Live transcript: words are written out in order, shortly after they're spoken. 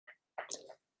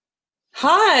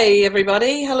Hi,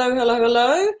 everybody. Hello, hello,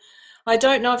 hello. I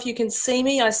don't know if you can see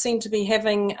me. I seem to be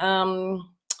having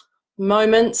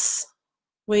moments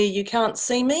where you can't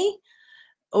see me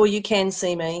or you can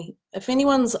see me. If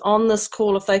anyone's on this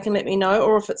call, if they can let me know,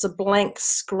 or if it's a blank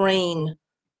screen.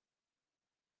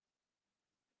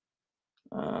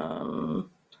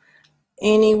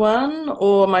 Anyone,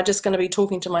 or am I just going to be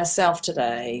talking to myself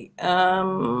today?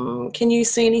 Can you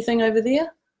see anything over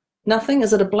there? Nothing?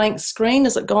 Is it a blank screen?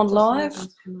 Has it gone live?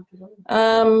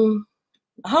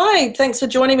 Hi, thanks for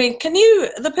joining me.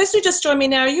 The person who just joined me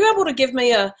now, are you able to give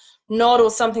me a nod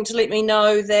or something to let me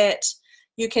know that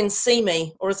you can see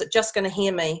me, or is it just going to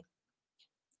hear me?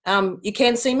 You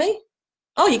can see me?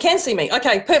 Oh, you can see me.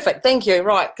 Okay, perfect. Thank you.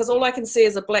 Right, because all I can see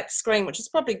is a black screen, which is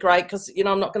probably great because,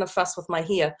 I'm not going to fuss with my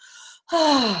hair.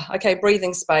 Okay,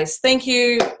 breathing space. Thank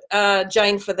you,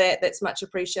 Jane, for that. That's much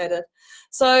appreciated.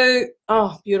 So,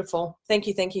 oh, beautiful. Thank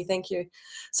you, thank you, thank you.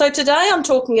 So today I'm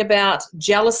talking about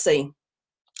jealousy.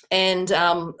 And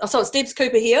so it's Debz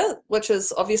Cooper here, which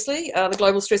is obviously the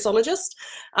global stressologist.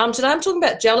 Today I'm talking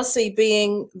about jealousy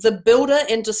being the builder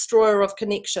and destroyer of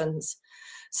connections.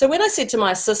 So when I said to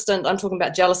my assistant, I'm talking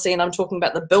about jealousy and I'm talking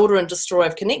about the builder and destroyer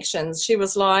of connections, she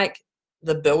was like,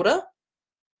 the builder?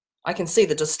 I can see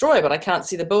the destroyer, but I can't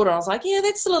see the builder. And I was like, yeah,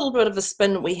 that's a little bit of a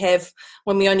spin we have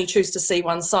when we only choose to see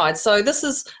one side. So this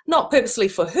is not purposely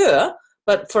for her,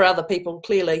 but for other people,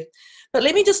 clearly. But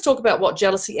let me just talk about what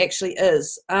jealousy actually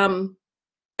is.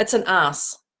 It's an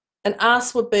arse. An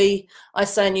arse would be, I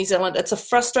say in New Zealand, it's a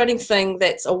frustrating thing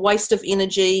that's a waste of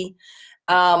energy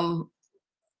that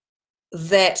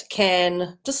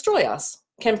can destroy us,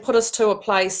 can put us to a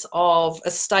place of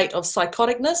a state of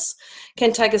psychoticness,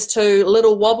 can take us to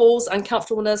little wobbles,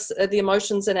 uncomfortableness, the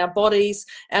emotions in our bodies,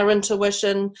 our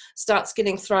intuition starts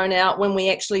getting thrown out when we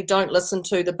actually don't listen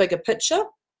to the bigger picture.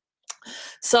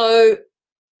 So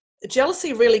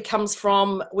jealousy really comes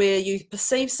from where you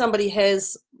perceive somebody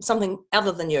has something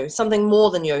other than you, something more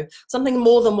than you, something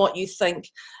more than what you think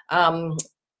of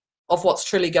what's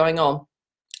truly going on.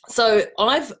 So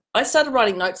I started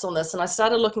writing notes on this and I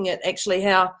started looking at actually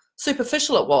how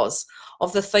superficial it was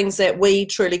of the things that we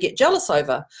truly get jealous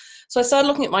over. So I started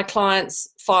looking at my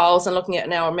clients' files and looking at,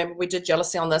 now remember we did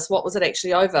jealousy on this, what was it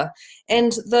actually over?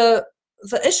 And the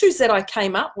issues that I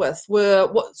came up with were,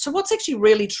 what's actually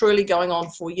really truly going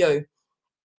on for you?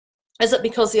 Is it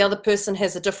because the other person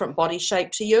has a different body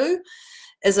shape to you?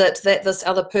 Is it that this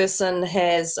other person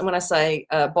has, and when I say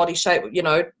body shape,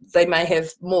 they may have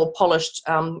more polished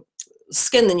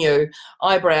skin than you,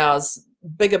 eyebrows,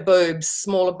 bigger boobs,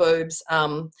 smaller boobs,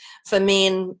 for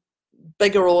men,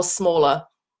 bigger or smaller,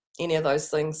 any of those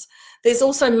things. There's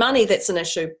also money that's an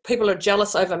issue. People are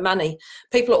jealous over money.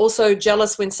 People are also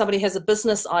jealous when somebody has a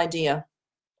business idea.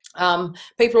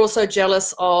 People are also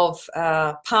jealous of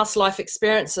past life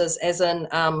experiences, as in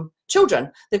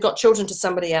children. They've got children to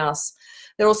somebody else.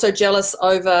 They're also jealous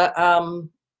over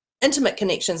intimate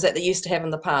connections that they used to have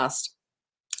in the past.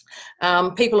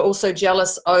 People are also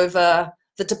jealous over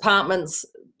the departments,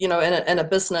 in a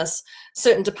business,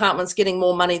 certain departments getting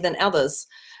more money than others.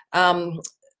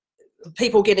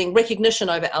 People getting recognition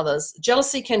over others.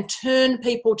 Jealousy can turn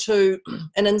people to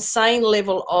an insane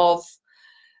level of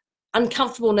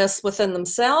uncomfortableness within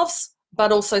themselves,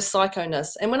 but also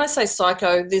psychoness. And when I say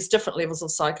psycho, there's different levels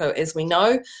of psycho, as we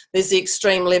know. There's the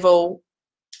extreme level,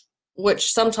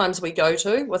 which sometimes we go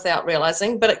to without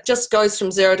realizing, but it just goes from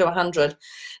 0 to 100.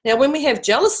 Now, when we have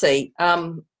jealousy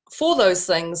for those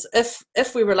things,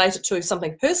 if we relate it to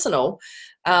something personal,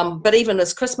 but even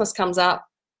as Christmas comes up,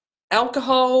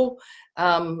 alcohol,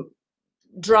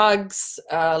 drugs,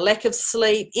 lack of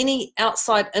sleep, any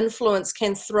outside influence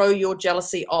can throw your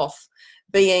jealousy off,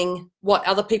 being what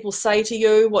other people say to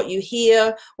you, what you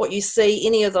hear, what you see,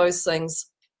 any of those things.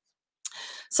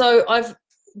 So I've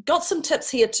got some tips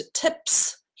here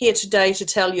today to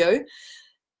tell you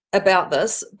about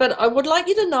this, but I would like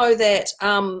you to know that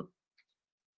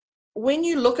when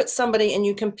you look at somebody and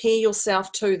you compare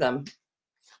yourself to them,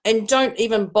 and don't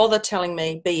even bother telling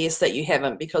me BS that you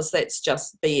haven't, because that's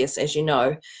just BS, as you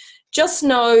know. Just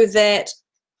know that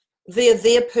they're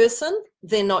their person,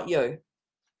 they're not you.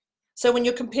 So when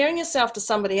you're comparing yourself to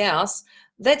somebody else,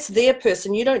 that's their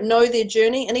person. You don't know their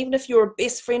journey. And even if you're a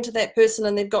best friend to that person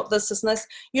and they've got this and this,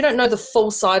 you don't know the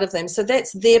full side of them. So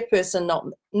that's their person,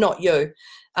 not you.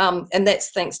 And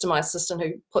that's thanks to my assistant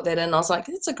who put that in. I was like,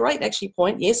 that's a great actually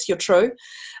point. Yes, you're true.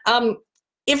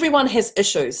 Everyone has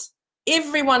issues.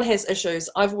 Everyone has issues.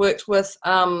 I've worked with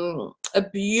I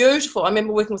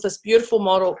remember working with this beautiful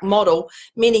model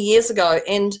many years ago,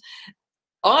 and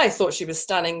I thought she was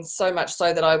stunning, so much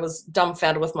so that I was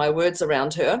dumbfounded with my words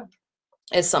around her.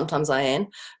 as sometimes I am,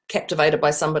 captivated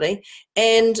by somebody.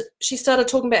 And she started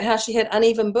talking about how she had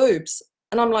uneven boobs.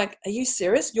 And I'm like, are you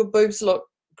serious? Your boobs look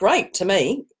great to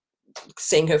me.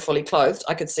 Seeing her fully clothed,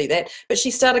 I could see that. But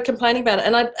she started complaining about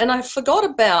it. And I forgot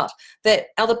about that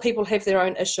other people have their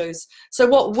own issues. So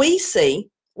what we see,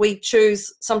 we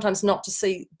choose sometimes not to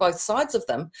see both sides of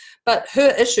them. But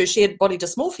her issue, she had body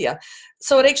dysmorphia.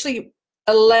 So it actually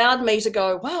allowed me to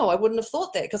go, wow, I wouldn't have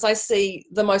thought that, because I see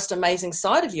the most amazing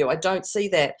side of you. I don't see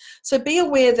that. So be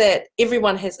aware that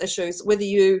everyone has issues, whether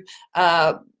you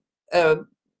are a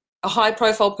high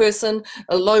profile person,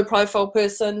 a low profile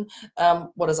person.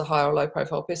 What is a high or low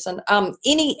profile person?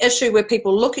 Any issue where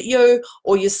people look at you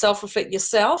or you self-reflect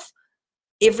yourself,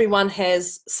 everyone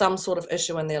has some sort of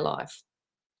issue in their life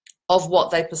of what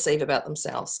they perceive about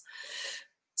themselves.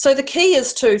 So the key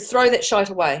is to throw that shite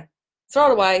away. Throw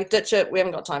it away, ditch it, we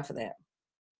haven't got time for that.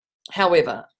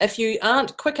 However, if you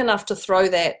aren't quick enough to throw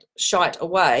that shite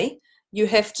away, you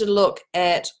have to look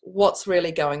at what's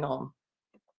really going on.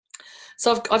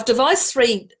 So I've devised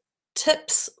 3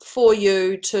 tips for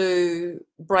you to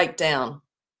break down.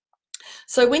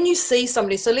 So when you see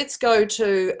somebody, so let's go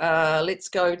to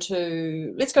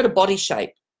body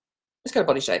shape. Let's go to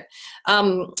body shape,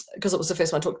 because it was the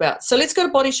first one I talked about. So let's go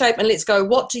to body shape and let's go,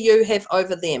 what do you have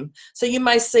over them? So you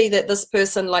may see that this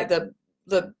person, like the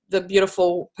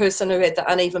beautiful person who had the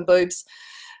uneven boobs,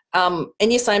 and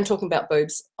yes, I am talking about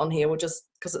boobs on here, well, just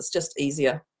because it's just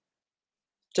easier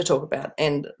to talk about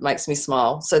and makes me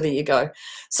smile. So there you go.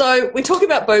 So we talk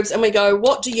about boobs and we go,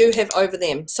 what do you have over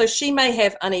them? So she may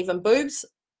have uneven boobs,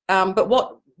 but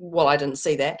well, I didn't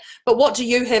see that, but what do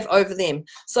you have over them?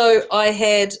 So I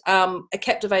had a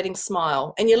captivating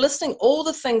smile, and you're listing all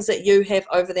the things that you have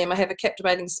over them. I have a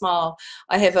captivating smile.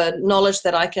 I have a knowledge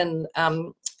that I can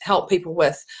help people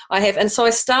with. And so I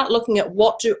start looking at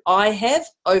what do I have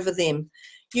over them.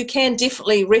 You can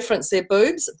definitely reference their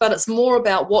boobs, but it's more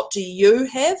about what do you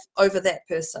have over that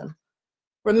person.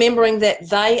 Remembering that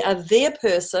they are their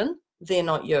person, they're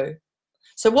not you.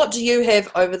 So what do you have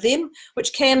over them,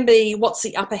 which can be what's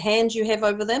the upper hand you have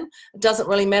over them. It doesn't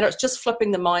really matter. It's just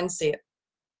flipping the mindset.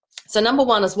 So number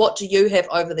 1 is what do you have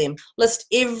over them? List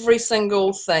every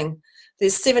single thing.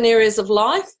 There's 7 areas of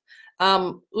life.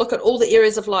 Look at all the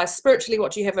areas of life. Spiritually,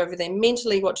 what do you have over them?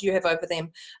 Mentally, what do you have over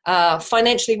them?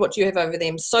 Financially, what do you have over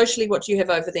them? Socially, what do you have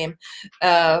over them?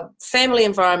 Family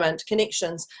environment,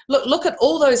 connections. Look at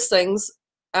all those things.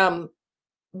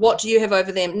 What do you have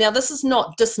over them? Now, this is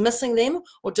not dismissing them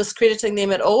or discrediting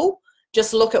them at all.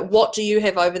 Just look at what do you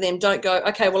have over them. Don't go,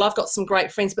 okay, well, I've got some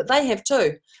great friends, but they have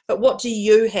too. But what do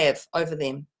you have over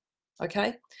them?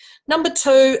 Okay. Number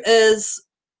 2 is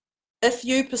if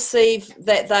you perceive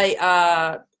that they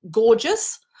are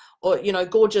gorgeous or,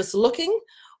 gorgeous looking,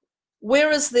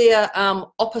 where is their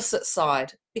opposite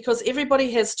side? Because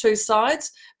everybody has 2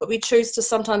 sides, but we choose to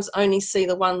sometimes only see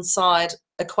the one side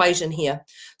equation here.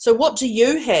 So what do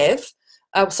you have?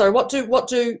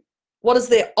 What is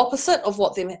their opposite of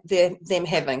what them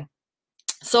having?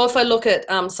 So if I look at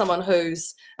someone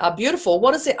who's beautiful,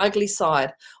 what is their ugly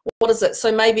side? What is it?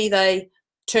 So maybe they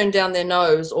turn down their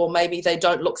nose, or maybe they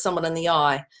don't look someone in the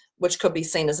eye, which could be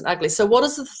seen as an ugly. So what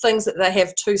is the things that they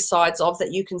have 2 sides of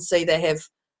that you can see they have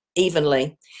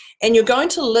evenly? And you're going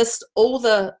to list all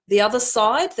the other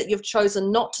side that you've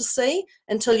chosen not to see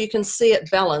until you can see it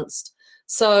balanced.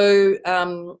 So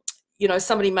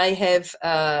somebody may have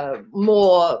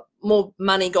more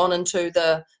money gone into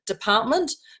the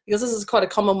department, because this is quite a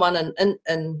common one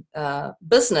in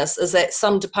business, is that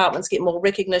some departments get more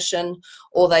recognition,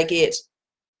 or they get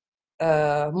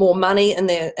more money in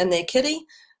their kitty.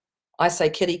 I say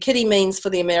kitty. Kitty means, for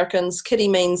the Americans, kitty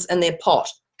means in their pot,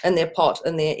 in their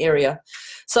area.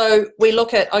 So we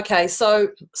look at, okay, so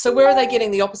where are they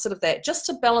getting the opposite of that? Just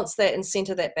to balance that and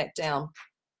center that back down.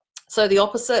 So the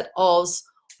opposite of,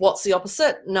 what's the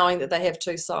opposite? Knowing that they have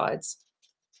 2 sides.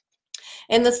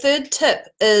 And the 3rd tip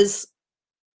is,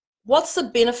 what's the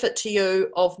benefit to you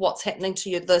of what's happening to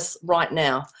you this right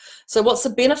now? So what's the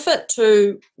benefit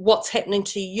to what's happening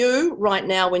to you right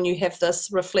now when you have this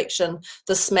reflection,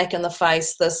 this smack in the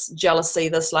face, this jealousy,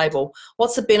 this label?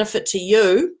 What's the benefit to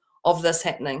you of this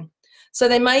happening? So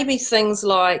there may be things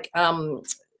like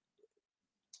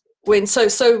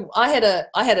so I had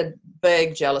a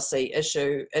big jealousy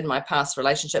issue in my past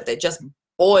relationship that just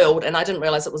boiled, and I didn't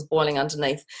realize it was boiling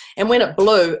underneath. And when it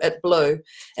blew, it blew.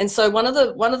 And so one of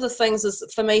the things is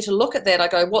for me to look at that. I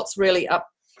go, what's really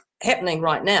happening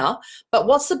right now? But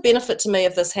what's the benefit to me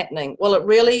of this happening? Well, it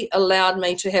really allowed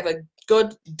me to have a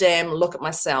good damn look at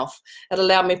myself. It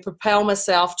allowed me to propel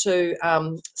myself to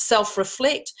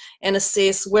self-reflect and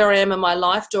assess where I am in my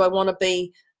life. Do I want to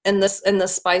be in this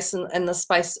space and in this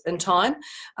space and time?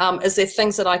 Is there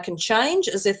things that I can change?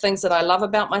 Is there things that I love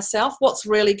about myself? What's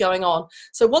really going on?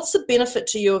 So what's the benefit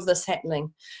to you of this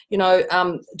happening? You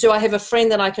know, do I have a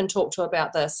friend that I can talk to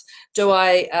about this? Do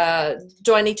I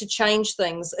need to change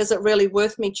things? Is it really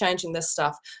worth me changing this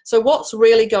stuff? So what's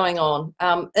really going on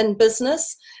in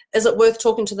business? Is it worth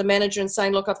talking to the manager and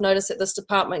saying, look, I've noticed that this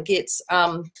department gets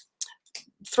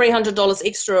 $300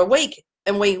 extra a week,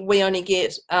 and we only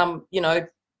get, you know,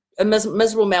 a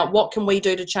miserable amount. What can we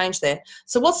do to change that?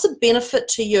 So what's the benefit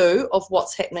to you of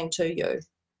what's happening to you?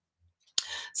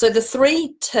 So the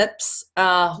 3 tips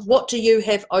are, what do you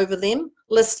have over them?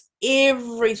 List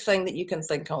everything that you can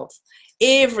think of,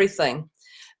 everything.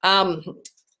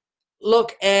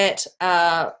 Look at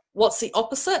what's the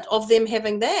opposite of them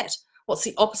having that. What's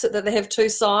the opposite that they have 2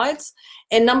 sides?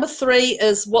 And number 3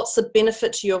 is, what's the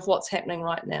benefit to you of what's happening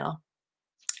right now?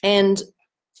 And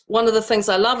one of the things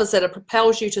I love is that it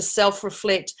propels you to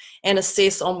self-reflect and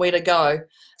assess on where to go.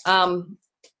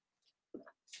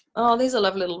 Oh, there's a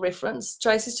lovely little reference.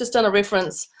 Tracy's just done a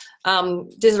reference,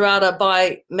 Desiderata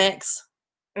by Max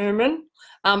Ehrman.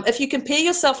 If you compare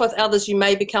yourself with others, you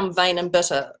may become vain and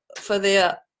bitter. For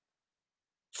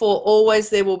always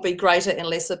there will be greater and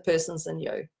lesser persons than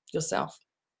you, yourself.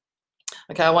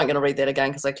 Okay, I won't going to read that again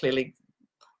because I clearly,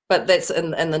 but that's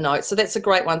in the notes. So that's a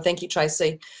great one. Thank you,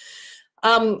 Tracy.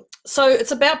 So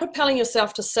it's about propelling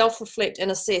yourself to self-reflect and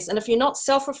assess. And if you're not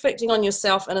self-reflecting on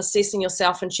yourself and assessing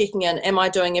yourself and checking in, am I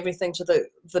doing everything to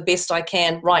the best I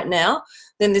can right now?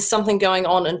 Then there's something going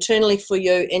on internally for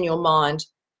you in your mind.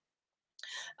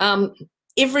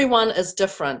 Everyone is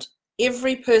different.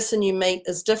 Every person you meet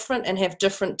is different and have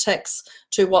different ticks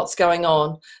to what's going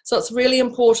on. So it's really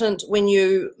important when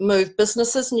you move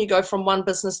businesses and you go from one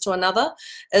business to another,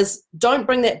 is don't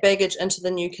bring that baggage into the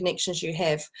new connections you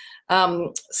have.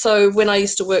 So when I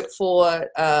used to work for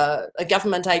a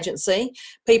government agency,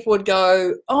 people would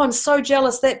go, oh, I'm so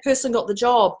jealous that person got the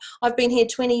job. I've been here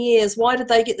 20 years. Why did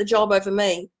they get the job over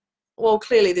me? Well,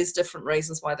 clearly there's different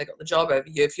reasons why they got the job over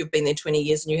you. If you've been there 20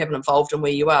 years and you haven't evolved in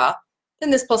where you are, then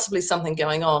there's possibly something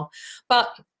going on. But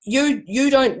you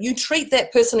treat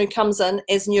that person who comes in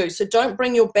as new. So don't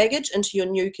bring your baggage into your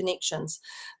new connections.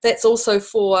 That's also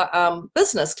for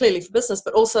business, clearly for business,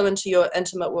 but also into your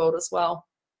intimate world as well.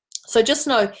 So just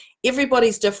know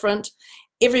everybody's different.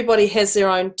 Everybody has their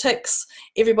own tics.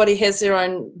 Everybody has their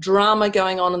own drama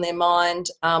going on in their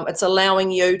mind. It's allowing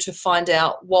you to find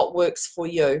out what works for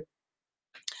you.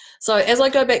 So as I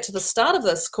go back to the start of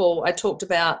this call, I talked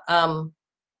about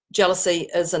jealousy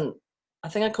is I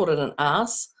think I called it an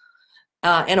arse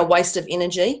and a waste of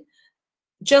energy.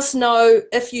 Just know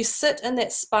if you sit in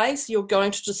that space, you're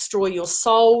going to destroy your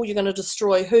soul. You're going to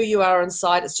destroy who you are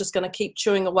inside. It's just going to keep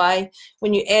chewing away.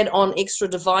 When you add on extra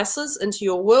devices into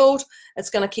your world, it's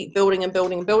going to keep building and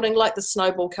building and building like the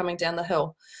snowball coming down the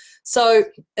hill. So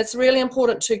it's really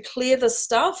important to clear this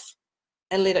stuff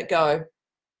and let it go.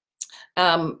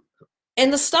 And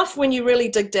the stuff, when you really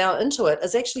dig down into it,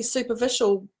 is actually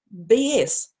superficial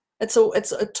BS.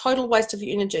 It's a total waste of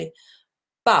your energy.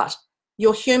 But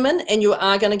you're human and you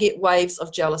are going to get waves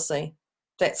of jealousy.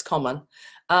 That's common.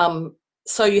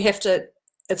 So you have to,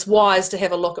 it's wise to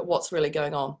have a look at what's really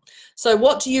going on. So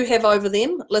what do you have over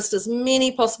them? List as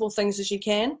many possible things as you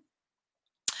can.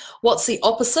 What's the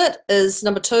opposite is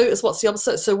number 2, is what's the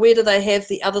opposite? So where do they have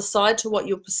the other side to what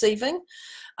you're perceiving?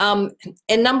 And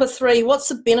number 3, what's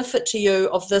the benefit to you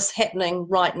of this happening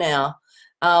right now?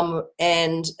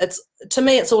 And to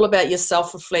me, it's all about your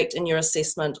self-reflect and your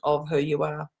assessment of who you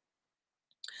are.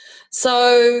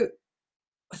 So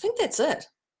I think that's it.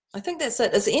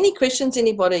 Is there any questions,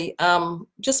 anybody?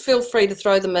 Just feel free to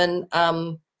throw them in.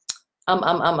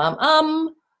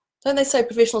 Don't they say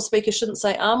professional speakers shouldn't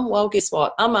say Well, guess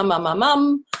what?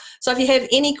 So if you have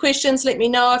any questions, let me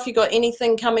know. If you've got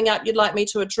anything coming up you'd like me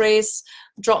to address,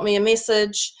 drop me a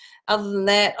message. Other than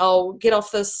that, I'll get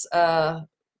off this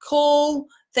call.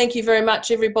 Thank you very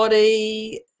much,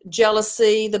 everybody.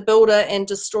 Jealousy, the builder and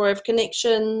destroyer of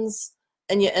connections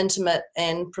in your intimate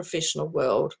and professional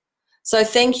world. So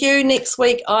thank you. Next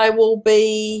week I will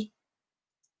be,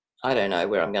 I don't know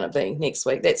where I'm going to be next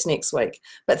week. That's next week.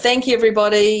 But thank you,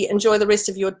 everybody. Enjoy the rest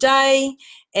of your day,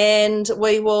 and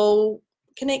we will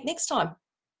connect next time.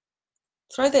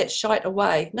 Throw that shite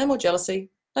away. No more jealousy.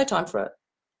 No time for it.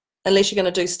 Unless you're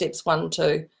going to do steps 1,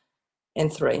 2,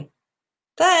 and 3.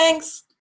 Thanks.